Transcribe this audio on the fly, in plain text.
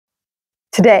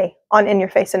Today on In Your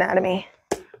Face Anatomy,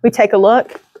 we take a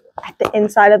look at the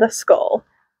inside of the skull.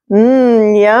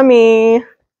 Yummy.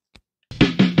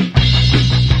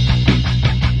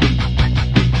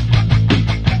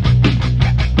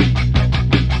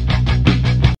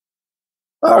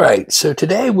 All right, so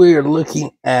today we are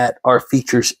looking at our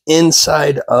features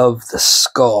inside of the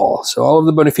skull. So all of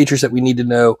the bony features that we need to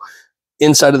know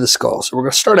inside of the skull. So we're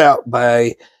going to start out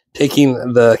by taking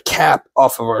the cap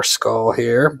off of our skull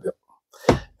here.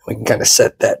 We can kind of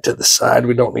set that to the side.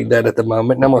 We don't need that at the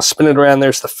moment. And I'm going to spin it around.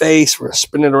 There's the face. We're going to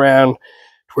spin it around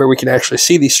to where we can actually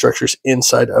see these structures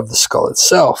inside of the skull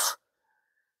itself.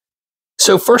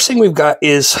 So first thing we've got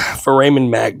is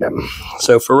foramen magnum.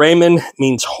 So foramen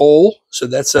means hole. So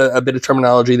that's a bit of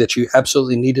terminology that you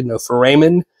absolutely need to know.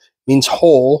 Foramen means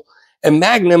hole. And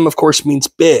magnum, of course, means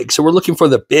big. So we're looking for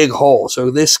the big hole. So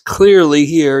this clearly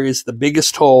here is the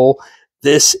biggest hole.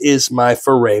 This is my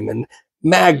foramen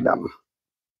magnum.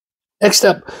 Next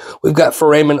up, we've got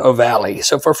foramen ovale.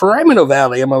 So for foramen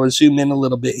ovale, I'm going to zoom in a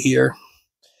little bit here.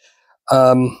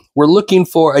 We're looking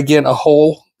for, again, a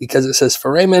hole because it says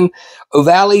foramen.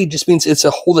 Ovale just means it's a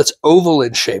hole that's oval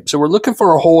in shape. So we're looking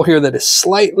for a hole here that is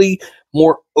slightly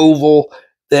more oval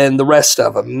than the rest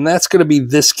of them. And that's going to be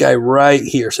this guy right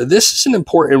here. So this is an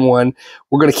important one.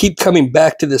 We're going to keep coming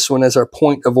back to this one as our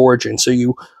point of origin. So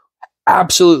you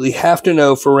absolutely have to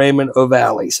know foramen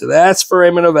ovale. So that's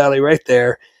foramen ovale right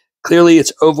there. Clearly,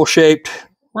 it's oval shaped.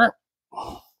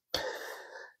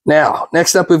 Now,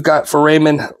 next up, we've got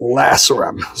foramen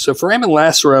lacerum. So foramen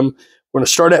lacerum, we're going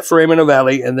to start at foramen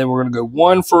ovale, and then we're going to go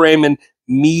one foramen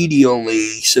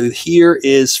medially. So here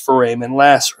is foramen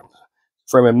lacerum.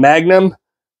 Foramen magnum,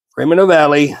 foramen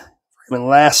ovale, foramen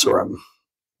lacerum.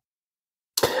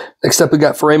 Next up, we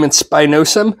got foramen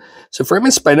spinosum. So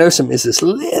foramen spinosum is this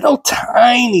little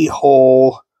tiny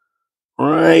hole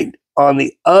right on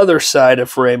the other side of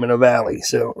foramen ovale.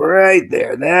 So right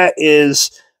there, that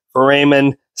is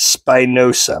foramen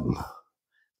spinosum.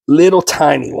 Little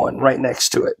tiny one right next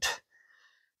to it.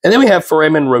 And then we have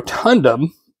foramen rotundum.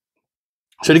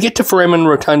 So to get to foramen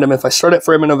rotundum, if I start at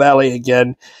foramen ovale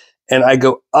again and I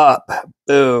go up,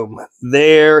 boom,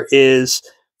 there is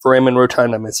foramen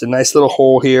rotundum. It's a nice little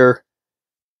hole here.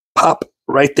 Pop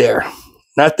right there.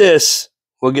 Not this.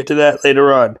 We'll get to that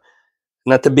later on.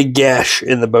 Not the big gash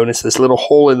in the bone. It's this little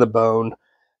hole in the bone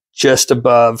just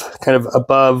above, kind of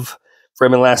above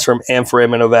foramen lacerum and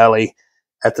foramen ovale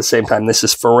at the same time. This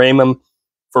is foramen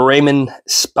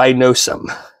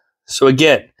spinosum. So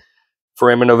again,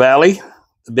 foramen ovale,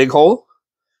 the big hole.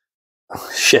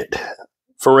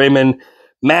 Foramen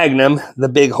magnum, the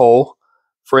big hole.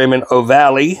 Foramen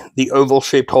ovale, the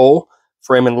oval-shaped hole.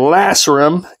 Foramen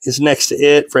lacerum is next to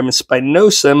it. Foramen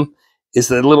spinosum is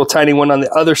the little tiny one on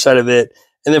the other side of it.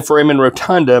 And then foramen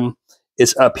rotundum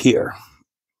is up here.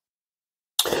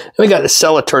 Then we got the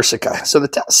sella turcica. So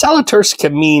the sella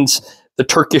turcica means the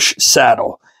Turkish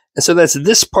saddle. And so that's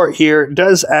this part here. It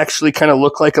does actually kind of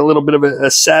look like a little bit of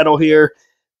a saddle here.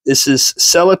 This is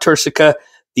sella turcica,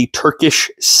 the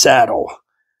Turkish saddle.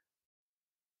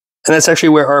 And that's actually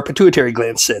where our pituitary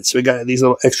gland sits. So we got these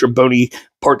little extra bony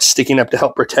parts sticking up to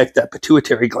help protect that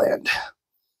pituitary gland.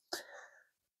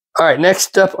 All right,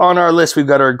 next up on our list, we've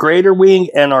got our greater wing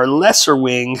and our lesser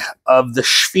wing of the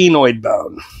sphenoid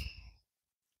bone.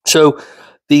 So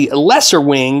the lesser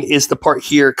wing is the part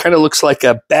here, kind of looks like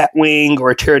a bat wing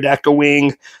or a pterodactyl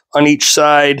wing on each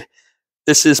side.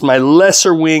 This is my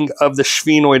lesser wing of the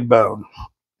sphenoid bone.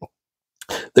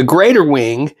 The greater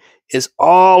wing is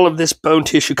all of this bone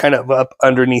tissue kind of up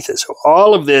underneath it. So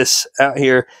all of this out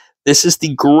here, this is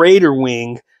the greater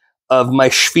wing of my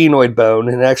sphenoid bone,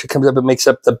 and it actually comes up and makes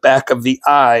up the back of the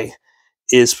eye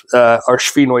is our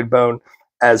sphenoid bone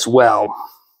as well.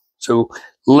 So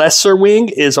lesser wing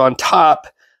is on top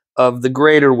of the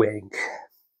greater wing.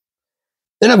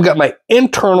 Then I've got my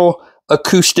internal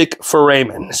acoustic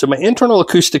foramen. So my internal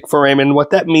acoustic foramen, what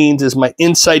that means is my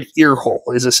inside ear hole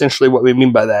is essentially what we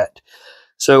mean by that.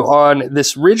 So on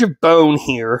this ridge of bone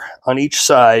here on each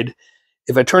side,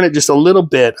 if I turn it just a little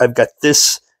bit, I've got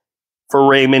this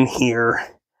foramen here,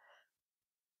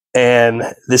 and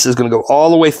this is going to go all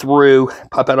the way through,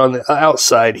 pop out on the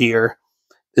outside here.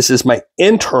 This is my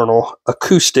internal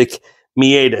acoustic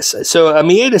meatus. So a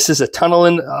meatus is a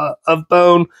tunneling of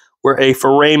bone, where a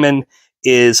foramen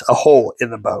is a hole in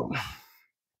the bone.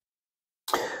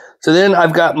 So then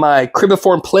I've got my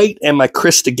cribriform plate and my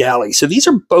crista galli. So these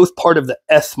are both part of the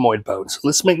ethmoid bone. So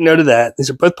let's make note of that. These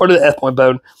are both part of the ethmoid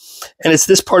bone. And it's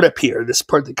this part up here, this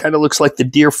part that kind of looks like the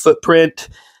deer footprint.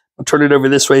 I'll turn it over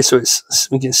this way so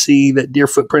we can see that deer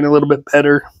footprint a little bit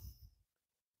better.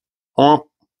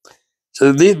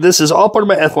 So this is all part of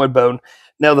my ethmoid bone.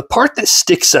 Now, the part that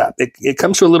sticks up, it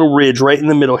comes to a little ridge right in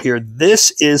the middle here.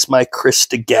 This is my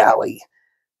cristagalli.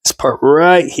 This part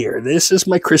right here. This is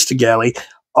my cristagalli.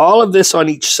 All of this on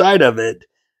each side of it,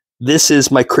 this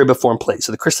is my cribiform plate.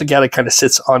 So the cristagalli kind of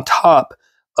sits on top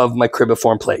of my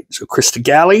cribiform plate. So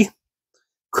cristagalli,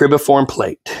 cribiform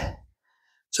plate.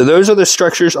 So those are the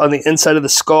structures on the inside of the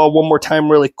skull. One more time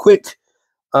really quick.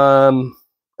 Oh,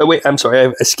 wait, I'm sorry.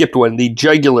 I skipped one. The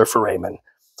jugular foramen.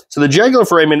 So the jugular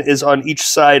foramen is on each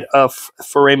side of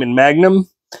foramen magnum,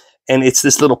 and it's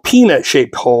this little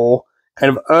peanut-shaped hole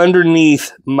kind of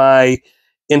underneath my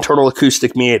internal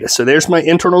acoustic meatus. So there's my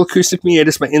internal acoustic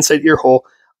meatus, my inside ear hole.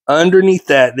 Underneath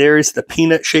that, there is the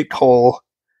peanut-shaped hole.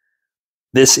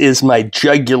 This is my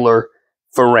jugular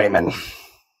foramen.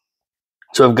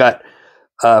 So I've got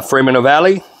foramen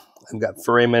ovale, I've got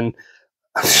foramen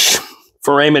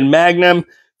magnum,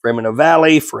 foramen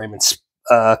ovale, foramen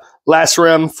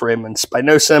lacerum, foramen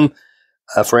spinosum,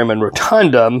 foramen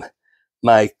rotundum.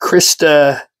 My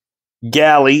cristagalli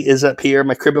is up here,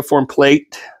 my cribiform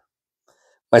plate,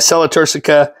 my sella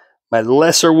turcica, my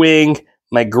lesser wing,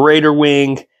 my greater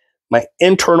wing, my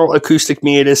internal acoustic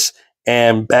meatus,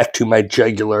 and back to my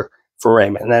jugular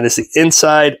foramen. And that is the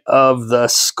inside of the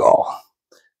skull.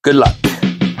 Good luck.